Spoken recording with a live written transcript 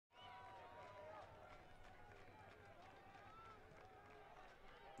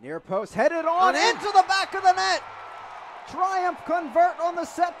Near post, headed on into the back of the net. Triumph convert on the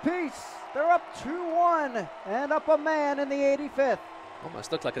set piece. They're up 2-1 and up a man in the 85th.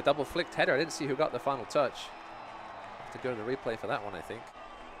 Almost looked like a double flicked header. I didn't see who got the final touch. Have to go to the replay for that one, I think.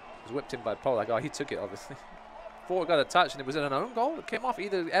 It was whipped in by Politz. Oh, he took it, obviously. Forward got a touch, and it was an own goal. It came off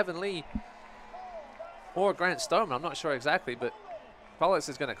either Evan Lee or Grant Stoneman. I'm not sure exactly, but Politz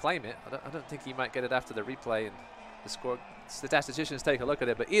is going to claim it. I don't think he might get it after the replay and the score. Statisticians take a look at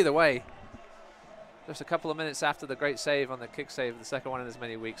it, but either way, just a couple of minutes after the great save on the kick save, the second one in as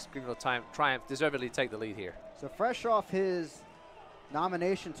many weeks, Greenville Triumph deservedly take the lead here. So fresh off his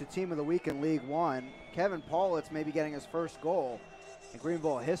nomination to Team of the Week in League One, Kevin Politz may be getting his first goal in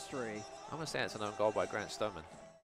Greenville history. I'm going to say it's an own goal by Grant Stoneman.